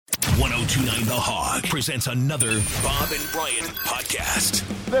1029 The Hog presents another Bob and Brian podcast.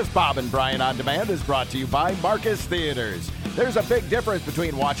 This Bob and Brian On Demand is brought to you by Marcus Theaters. There's a big difference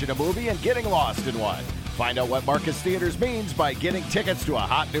between watching a movie and getting lost in one. Find out what Marcus Theaters means by getting tickets to a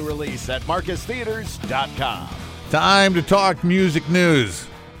hot new release at marcustheaters.com. Time to talk music news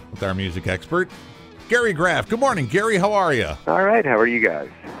with our music expert, Gary Graff. Good morning, Gary. How are you? All right. How are you guys?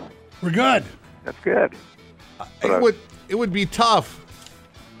 We're good. That's good. It would be tough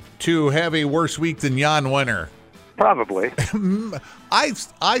to have a worse week than Jann Wenner. Probably. I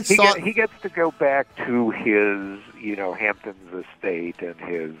thought he gets to go back to his, Hamptons estate and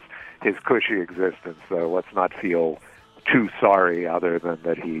his cushy existence. So let's not feel too sorry, other than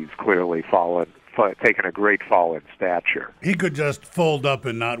that he's clearly taken a great fall in stature. He could just fold up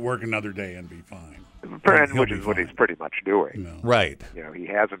and not work another day and be fine. Which is what he's pretty much doing. No. right. He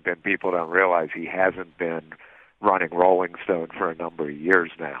hasn't been. People don't realize he hasn't been running Rolling Stone for a number of years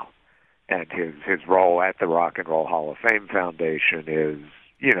now, and his role at the Rock and Roll Hall of Fame Foundation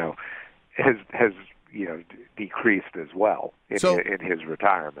has decreased as well in his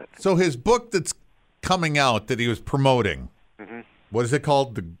retirement. So his book that's coming out that he was promoting, what is it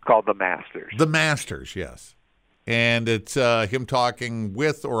called? Called The Masters. The Masters, yes. And it's him talking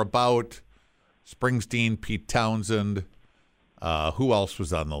with or about Springsteen, Pete Townsend. Who else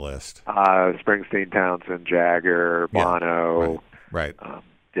was on the list? Springsteen, Townsend, Jagger, Bono, right.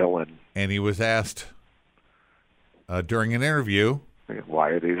 Dylan. And he was asked during an interview, why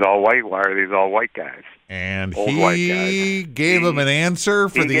are these all white? Why are these all white guys? And Old white guys. Gave him an answer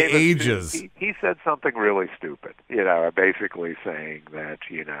for the ages. He said something really stupid, basically saying that,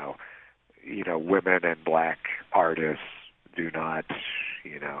 women and black artists do not,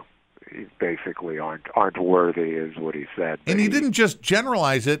 basically aren't worthy, is what he said. And he didn't just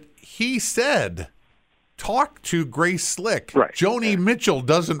generalize it. He said, talk to Grace Slick. Right. Joni Mitchell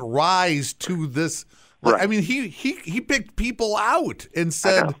doesn't rise to this. Right. I mean, he picked people out and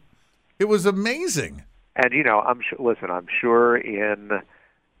said it was amazing. And, I'm sure in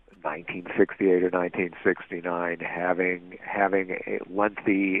 1968 or 1969, having a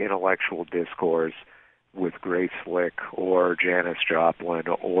lengthy intellectual discourse with Grace Slick or Janis Joplin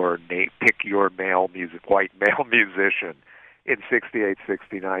or pick your white male musician in 68,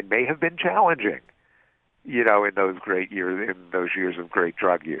 69 may have been challenging, in those great years, in those years of great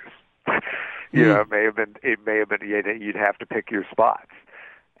drug use. It may have been, you'd have to pick your spots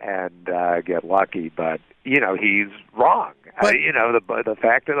and get lucky, but, he's wrong. But, the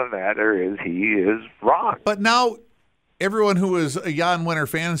fact of the matter is he is wrong. But now everyone who is a Jann Wenner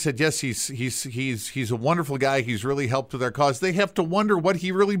fan said, yes, he's a wonderful guy. He's really helped with our cause. They have to wonder what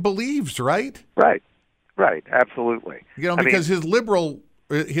he really believes, right? Right, absolutely. Because his liberal,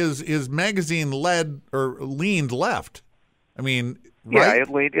 his magazine leaned left. I mean, right? Yeah, it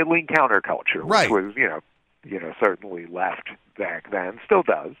leaned counterculture, which was, certainly left back then, still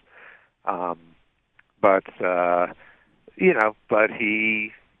does. But it's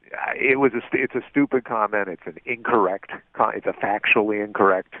a stupid comment. It's an incorrect, it's a factually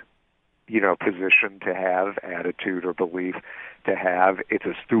incorrect, position to have, attitude or belief to have. It's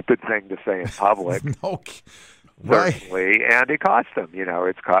a stupid thing to say in public. Certainly, and it cost him.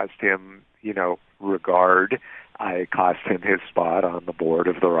 It's cost him, regard. It cost him his spot on the board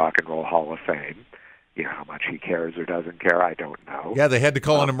of the Rock and Roll Hall of Fame. How much he cares or doesn't care, I don't know. Yeah, they had to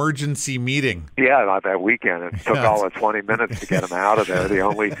call an emergency meeting. Yeah, not that weekend. It took all of 20 minutes to get him out of there. The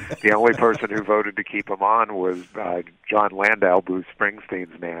only person who voted to keep him on was John Landau, Bruce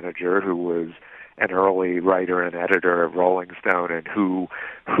Springsteen's manager, who was an early writer and editor of Rolling Stone, and who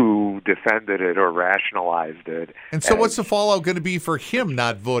defended it or rationalized it. And so, what's the fallout going to be for him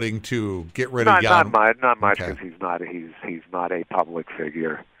not voting to get rid of Jann? Not much, because he's not a public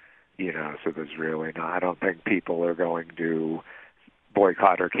figure. So there's really I don't think people are going to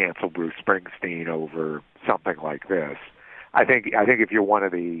boycott or cancel Bruce Springsteen over something like this. I think if you're one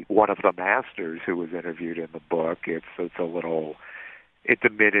of the masters who was interviewed in the book, it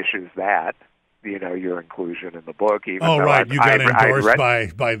diminishes that, your inclusion in the book. Even oh, though right, you got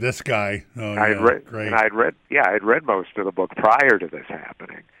endorsed by this guy. Oh, great. And I'd read most of the book prior to this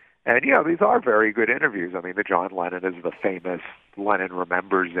happening. And, these are very good interviews. I mean, the John Lennon is the famous Lennon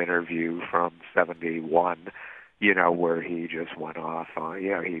Remembers interview from 1971, where he just went off on,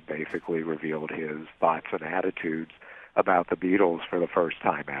 he basically revealed his thoughts and attitudes about the Beatles for the first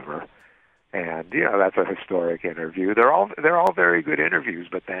time ever. And, that's a historic interview. They're all very good interviews,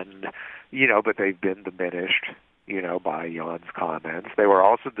 but then, but they've been diminished, by Jann's comments. They were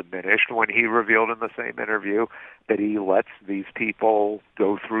also diminished when he revealed in the same interview that he lets these people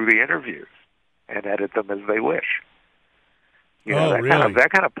go through the interviews and edit them as they wish. That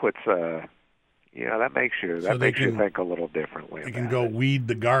kind of puts that makes you think a little differently. They can go weed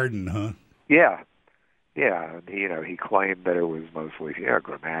the garden, huh? Yeah. Yeah, and he claimed that it was mostly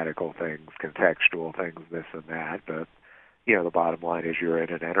grammatical things, contextual things, this and that. But the bottom line is you're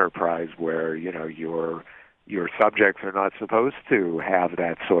in an enterprise where your subjects are not supposed to have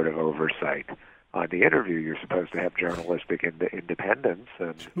that sort of oversight on the interview. You're supposed to have journalistic independence.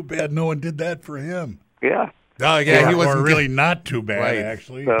 And too bad no one did that for him. Yeah. Oh yeah, he wasn't really not too bad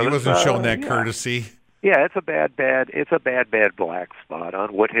actually. So he wasn't showing that courtesy. Yeah, it's a bad black spot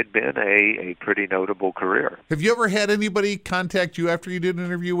on what had been a pretty notable career. Have you ever had anybody contact you after you did an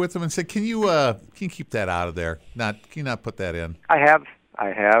interview with them and say, "Can you keep that out of there? Can you not put that in?" I have.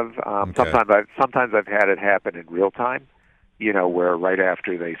 Okay. Sometimes I've had it happen in real time. Where right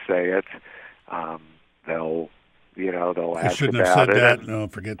after they say it, they'll ask shouldn't about have said it. That. No,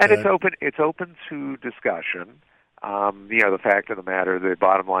 forget and that. It's open to discussion. The fact of the matter, the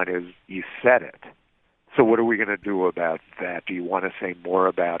bottom line is you said it. So what are we going to do about that? Do you want to say more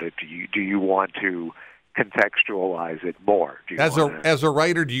about it? Do you want to contextualize it more? As a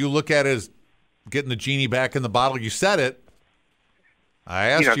writer, do you look at it as getting the genie back in the bottle? You said it. I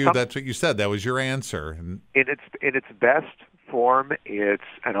asked you. That's what you said. That was your answer. In its best form, it's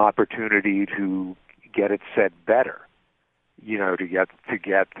an opportunity to get it said better. To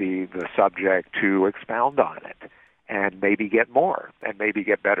get the subject to expound on it. And maybe get more, and maybe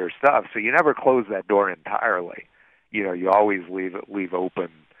get better stuff. So you never close that door entirely. You always leave open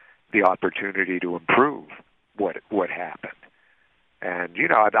the opportunity to improve what happened. And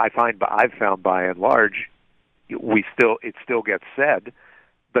I've found by and large, it still gets said,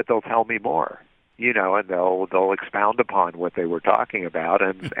 but they'll tell me more. And they'll expound upon what they were talking about,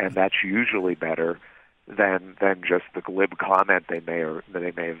 and that's usually better than just the glib comment they may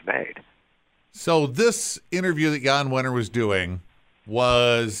have made. So this interview that Jann Wenner was doing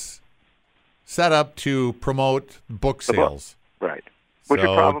was set up to promote book sales. Right. Which it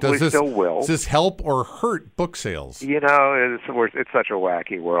probably still will. Does this help or hurt book sales? It's such a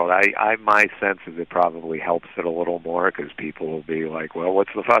wacky world. My sense is it probably helps it a little more because people will be like, well,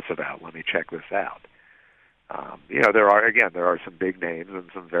 what's the fuss about? Let me check this out. There are some big names and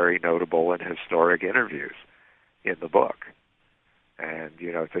some very notable and historic interviews in the book. And,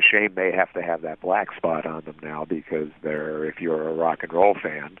 it's a shame they have to have that black spot on them now because if you're a rock and roll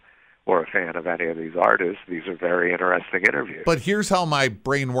fan or a fan of any of these artists, these are very interesting interviews. But here's how my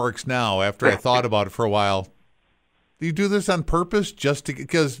brain works now after I thought about it for a while. Do you do this on purpose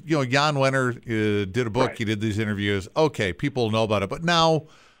because Jann Wenner did a book, right. He did these interviews. Okay, people know about it. But now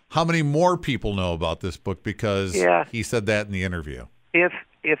how many more people know about this book because he said that in the interview?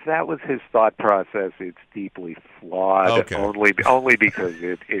 If that was his thought process, it's deeply flawed. Okay. Only because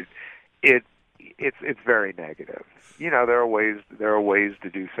it's very negative. There are ways to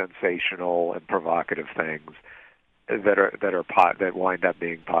do sensational and provocative things that wind up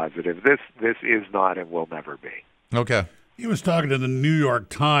being positive. This is not and will never be. Okay. He was talking to the New York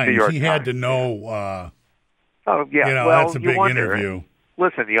Times. He had to know. That's a big interview.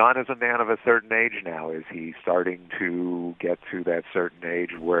 Listen, Jann is a man of a certain age now. Is he starting to get to that certain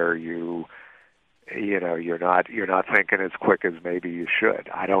age where you're not thinking as quick as maybe you should?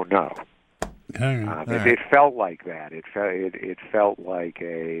 I don't know. It felt like that. It felt like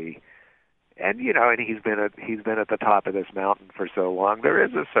and he's been at the top of this mountain for so long. There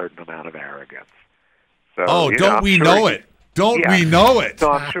is a certain amount of arrogance. So, don't we know it? Don't we know it?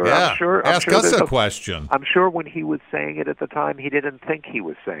 So I'm sure. Ask us a question. I'm sure when he was saying it at the time, he didn't think he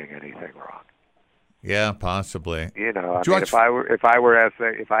was saying anything wrong. Yeah, possibly. If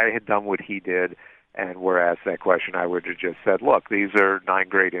I had done what he did and were asked that question, I would have just said, "Look, these are 9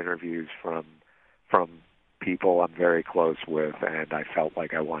 great interviews from people I'm very close with, and I felt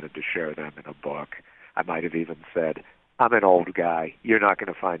like I wanted to share them in a book." I might have even said, "I'm an old guy. You're not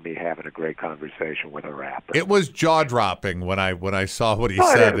going to find me having a great conversation with a rapper." It was jaw-dropping when I saw what he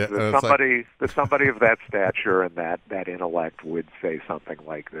said. Somebody of that stature and that intellect would say something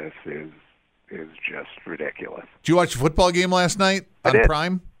like this is just ridiculous. Did you watch the football game last night on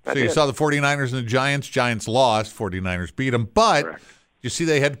Prime? So you saw the 49ers and the Giants. Giants lost. 49ers beat them. But Correct. You see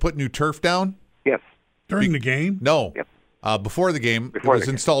they had to put new turf down? Yes. During the game? No. Yep. Before the game. It was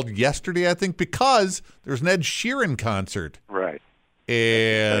installed yesterday, I think, because there's an Ed Sheeran concert. Right.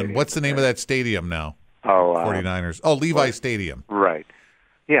 And what's the name of that stadium now? 49ers. Levi Stadium. Right.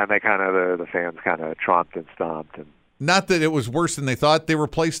 Yeah, and they the fans kind of tromped and stomped. And not that it was worse than they thought. They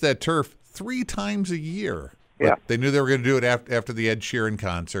replaced that turf 3 times a year. But they knew they were going to do it after the Ed Sheeran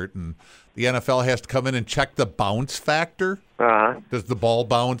concert, and the NFL has to come in and check the bounce factor. Uh-huh. Does the ball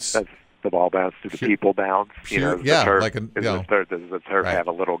bounce the ball bounce? Do the people bounce? Does the turf have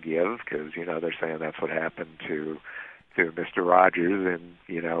a little give? Because they're saying that's what happened to Mr. Rogers in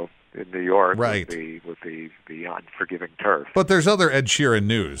New York, right, with the unforgiving turf. But there's other Ed Sheeran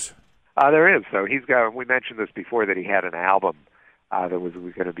news. There is. So he's got. We mentioned this before, that he had an album that was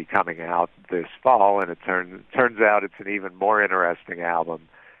going to be coming out this fall, and it turns out it's an even more interesting album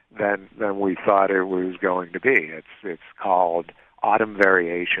than we thought it was going to be. It's called Autumn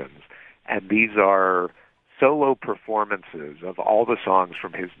Variations, and these are solo performances of all the songs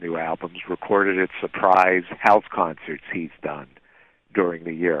from his new albums recorded at surprise house concerts he's done during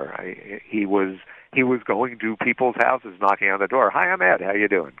the year. He was going to people's houses, knocking on the door. Hi, I'm Ed. How you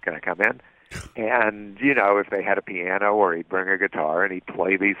doing? Can I come in? And, if they had a piano, or he'd bring a guitar and he'd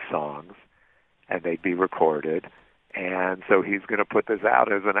play these songs and they'd be recorded. And so he's going to put this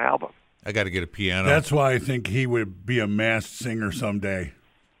out as an album. I got to get a piano. That's why I think he would be a masked singer someday.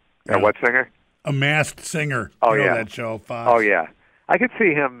 What singer? A masked singer. Oh, yeah. That show, Fox. Oh, yeah. I could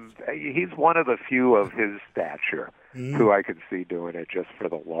see him. He's one of the few of his stature who I could see doing it just for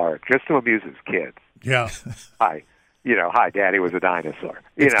the lark, just to amuse his kids. Yeah. Hi, Daddy was a dinosaur.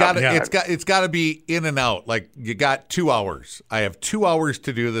 It's got to be in and out. Like, you got 2 hours. I have 2 hours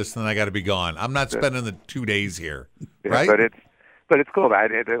to do this, and then I got to be gone. I'm not spending the 2 days here, right? But it's cool. I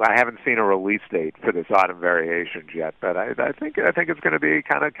haven't seen a release date for this Autumn Variations yet, but I think it's going to be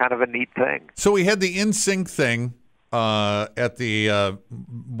kind of a neat thing. So we had the NSYNC thing at the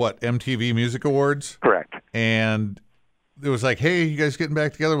MTV Music Awards, correct? And it was like, hey, you guys getting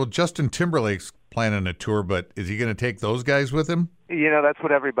back together? Well, Justin Timberlake's planning a tour, but is he going to take those guys with him? That's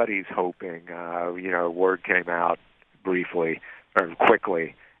what everybody's hoping. Word came out briefly or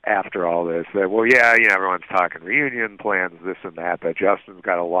quickly after all this that, everyone's talking reunion plans, this and that, but Justin's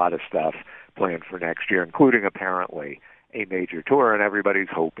got a lot of stuff planned for next year, including apparently a major tour, and everybody's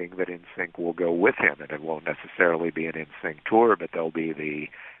hoping that NSYNC will go with him, and it won't necessarily be an NSYNC tour, but they'll be the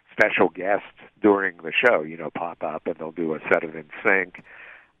special guest during the show, pop up, and they'll do a set of NSYNC.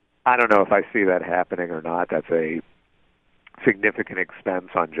 I don't know if I see that happening or not. That's a significant expense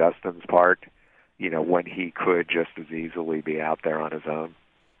on Justin's part, when he could just as easily be out there on his own.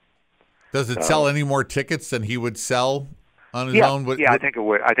 Does it sell any more tickets than he would sell on his own? I think it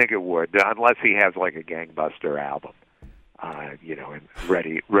would. Unless he has like a gangbuster album, and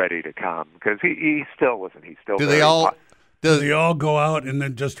ready to come, because he still isn't. He's still. Do they all go out and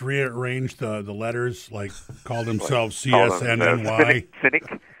then just rearrange the letters, like called themselves CSNNY?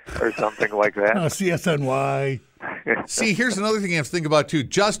 Cynic or something like that. CSNY. See, here's another thing you have to think about, too.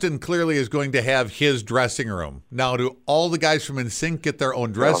 Justin clearly is going to have his dressing room. Now, do all the guys from NSYNC get their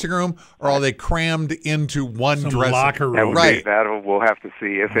own dressing room, or are they crammed into one dressing locker room? Right. We'll have to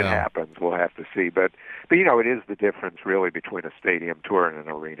see if it happens. We'll have to see. But it is the difference, really, between a stadium tour and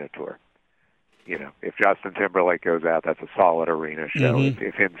an arena tour. If Justin Timberlake goes out, that's a solid arena show. Mm-hmm.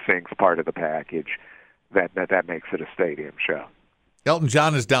 If NSYNC's part of the package, that makes it a stadium show. Elton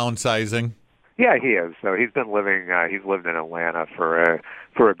John is downsizing. Yeah, he is. So he's been living. He's lived in Atlanta for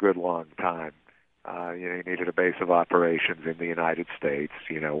a good long time. He needed a base of operations in the United States.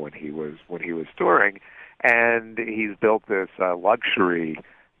 When he was touring, and he's built this luxury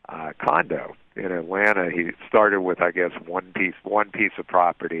condo in Atlanta. He started with, I guess, one piece of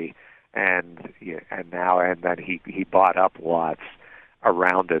property, and then he bought up lots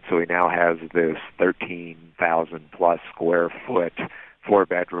around it. So he now has this 13,000 plus square foot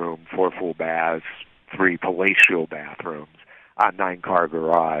 4-bedroom, 4 full baths, 3 palatial bathrooms, a 9-car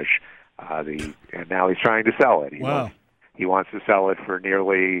garage. And now he's trying to sell it. He wants to sell it for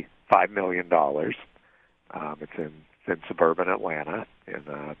nearly $5 million. It's in suburban Atlanta, in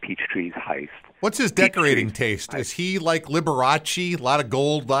Peachtree's Heist. What's his decorating taste? Is he like Liberace? A lot of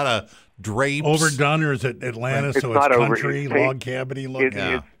gold, a lot of drapes. Overdone, or is it Atlanta? It's so it's country, log cabiny look.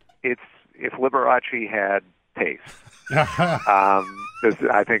 It's if Liberace had taste.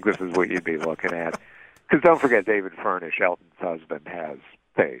 I think this is what you'd be looking at. Because don't forget, David Furnish, Elton's husband, has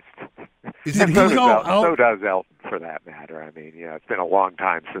taste. So does Elton, for that matter. I mean, it's been a long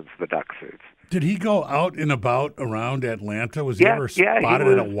time since the duck suits. Did he go out and about around Atlanta? Was he ever spotted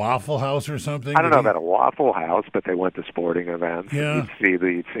at a Waffle House or something? I don't know about a Waffle House, but they went to sporting events. Yeah.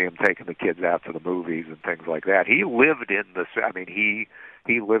 You'd see him taking the kids out to the movies and things like that. He lived in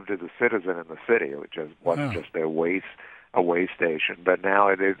he lived as a citizen in the city. It just wasn't just a way station. But now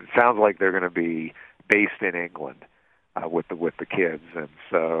it sounds like they're going to be based in England with the kids, and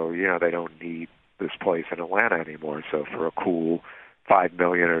so they don't need this place in Atlanta anymore. So for a cool $5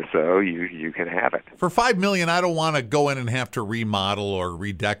 million or so, you can have it. For $5 million, I don't want to go in and have to remodel or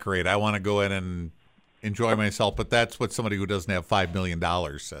redecorate. I want to go in and enjoy myself, but that's what somebody who doesn't have $5 million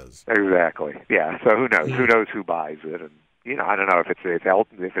says. Exactly. Yeah. So who knows? Who knows who buys it? And I don't know if it's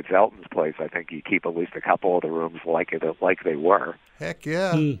Elton's place. I think you keep at least a couple of the rooms like they were. Heck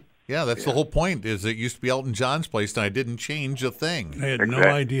yeah. Yeah, that's the whole point. Is it used to be Elton John's place, and I didn't change a thing. I had no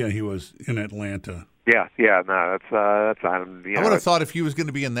idea he was in Atlanta. Yeah. No, that's I would have thought if he was going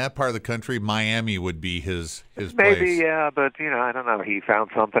to be in that part of the country, Miami would be his maybe, place. Yeah, but I don't know. He found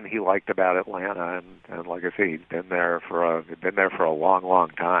something he liked about Atlanta, and like I say, he's been there for a long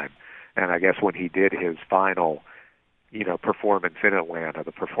time. And I guess when he did his final, performance in Atlanta,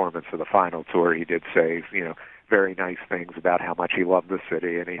 the performance of the final tour, he did say, very nice things about how much he loved the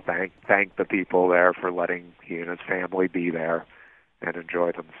city, and he thanked the people there for letting he and his family be there and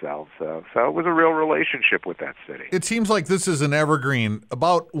enjoy themselves. So it was a real relationship with that city. It seems like this is an evergreen.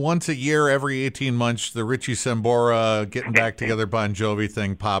 About once a year, every 18 months, the Richie Sambora getting back together Bon Jovi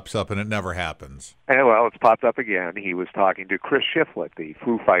thing pops up, and it never happens. And, well, it's popped up again. He was talking to Chris Shiflett, the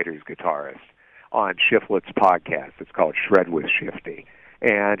Foo Fighters guitarist, on Shiflett's podcast. It's called Shred with Shifty.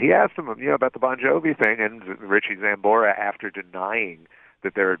 And he asked him, about the Bon Jovi thing, and Richie Sambora, after denying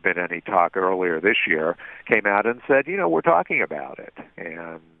that there had been any talk earlier this year, came out and said, we're talking about it.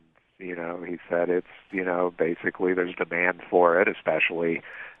 And, he said it's, basically there's demand for it, especially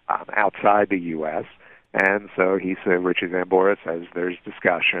outside the U.S. And so he said, Richie Sambora says there's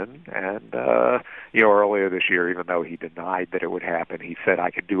discussion. And, earlier this year, even though he denied that it would happen, he said,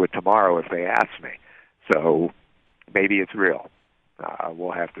 I could do it tomorrow if they ask me. So maybe it's real.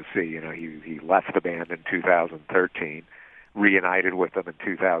 We'll have to see. He left the band in 2013, reunited with them in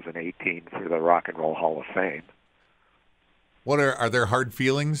 2018 for the Rock and Roll Hall of Fame. What are there hard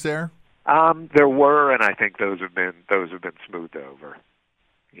feelings there? There were, and I think those have been smoothed over.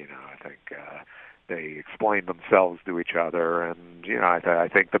 I think they explained themselves to each other, and I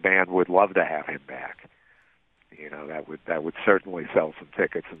think the band would love to have him back. That would certainly sell some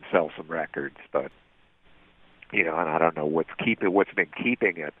tickets and sell some records, but. And I don't know what's been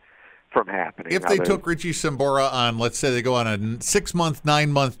keeping it from happening. If they took Richie Sambora on, let's say they go on a 6-month,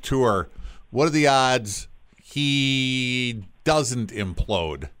 9-month tour, what are the odds he doesn't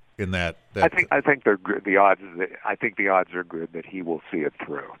implode in that? I think they're good. I think the odds are good that he will see it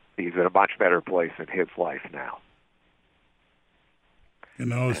through. He's in a much better place in his life now.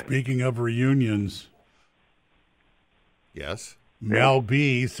 Speaking of reunions. Yes. Mel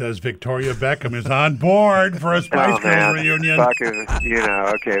B says Victoria Beckham is on board for a Spice Girls reunion. Fucking,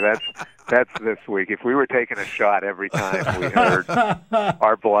 okay, that's this week. If we were taking a shot every time we heard,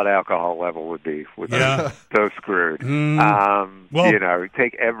 our blood alcohol level would be so screwed.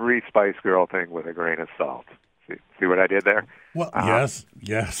 Take every Spice Girl thing with a grain of salt. See what I did there? Well,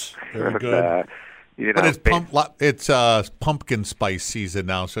 yes, very good. But it's pumpkin spice season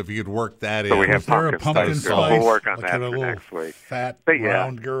now, so if you could work that in. So we have pumpkin spice. We'll work on that for next week. Fat,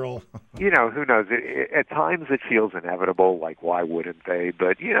 round girl. Who knows? At times it feels inevitable, like why wouldn't they?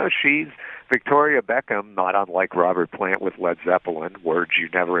 But, she's Victoria Beckham, not unlike Robert Plant with Led Zeppelin, words you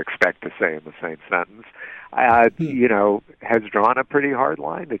never expect to say in the same sentence, has drawn a pretty hard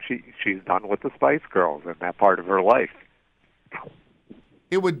line that she's done with the Spice Girls in that part of her life.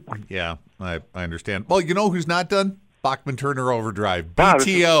 It would, I understand. Well, who's not done? Bachman Turner Overdrive,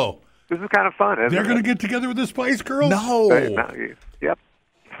 BTO. This is kind of fun, isn't it? They're going to get together with the Spice Girls? No. Yep.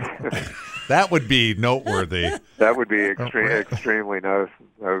 That would be noteworthy. That would be extremely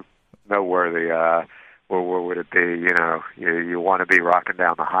noteworthy. What would it be? You want to be rocking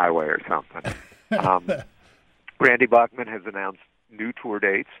down the highway or something. Randy Bachman has announced new tour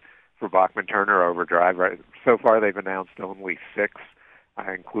dates for Bachman Turner Overdrive. Right? So far, they've announced only 6.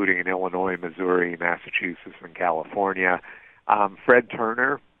 Including in Illinois, Missouri, Massachusetts, and California. Fred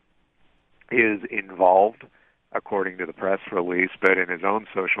Turner is involved, according to the press release, but in his own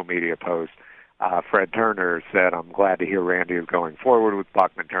social media post, Fred Turner said, I'm glad to hear Randy is going forward with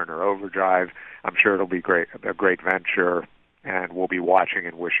Bachman Turner Overdrive. I'm sure it'll be a great venture, and we'll be watching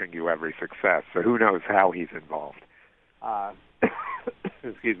and wishing you every success. So who knows how he's involved.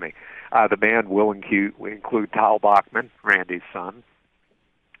 Excuse me. The band will include Tal Bachman, Randy's son.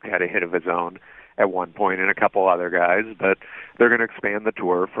 He had a hit of his own at one point, and a couple other guys, but they're going to expand the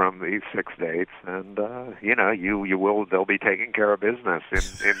tour from these 6 dates, and they'll be taking care of business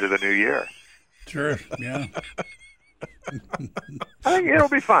into the new year. Sure, yeah. I think it'll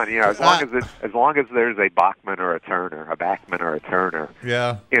be fun, as long as there's a Bachman or a Turner,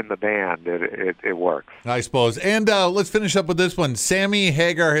 in the band, it works. I suppose. And let's finish up with this one. Sammy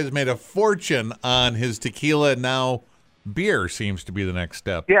Hagar has made a fortune on his tequila, and now beer seems to be the next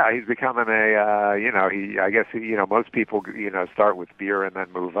step. Yeah, he's becoming most people, start with beer and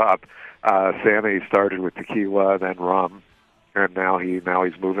then move up. Sammy started with tequila, then rum, and now he's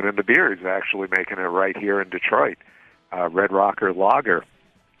moving into beer. He's actually making it right here in Detroit, Red Rocker Lager,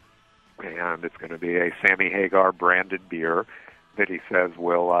 and it's going to be a Sammy Hagar branded beer that he says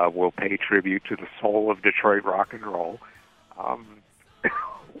will pay tribute to the soul of Detroit rock and roll.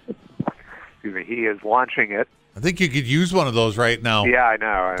 Excuse me. He is launching it. I think you could use one of those right now. Yeah, I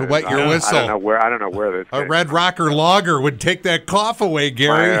know. To wet your whistle. I don't know where this. A Red Rocker Lager would take that cough away,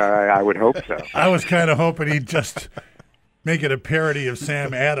 Gary. I would hope so. I was kind of hoping he'd just make it a parody of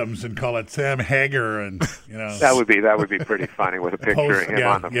Sam Adams and call it Sam Hagar, and that would be pretty funny with a picture of him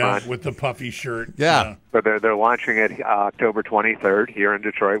on the front with the puffy shirt. Yeah. But they're launching it October 23rd here in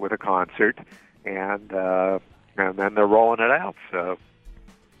Detroit with a concert, and then they're rolling it out. So.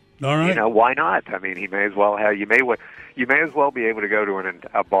 All right. Why not? I mean, he may as well have. You may as well be able to go to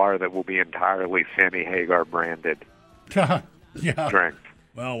a bar that will be entirely Sammy Hagar branded drinks.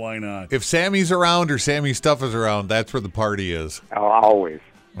 Well, why not? If Sammy's around or Sammy's stuff is around, that's where the party is. Always.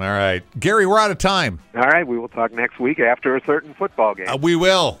 All right, Gary, we're out of time. All right, we will talk next week after a certain football game. We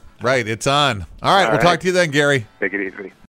will. Right, it's on. All right, we'll talk to you then, Gary. Take it easy.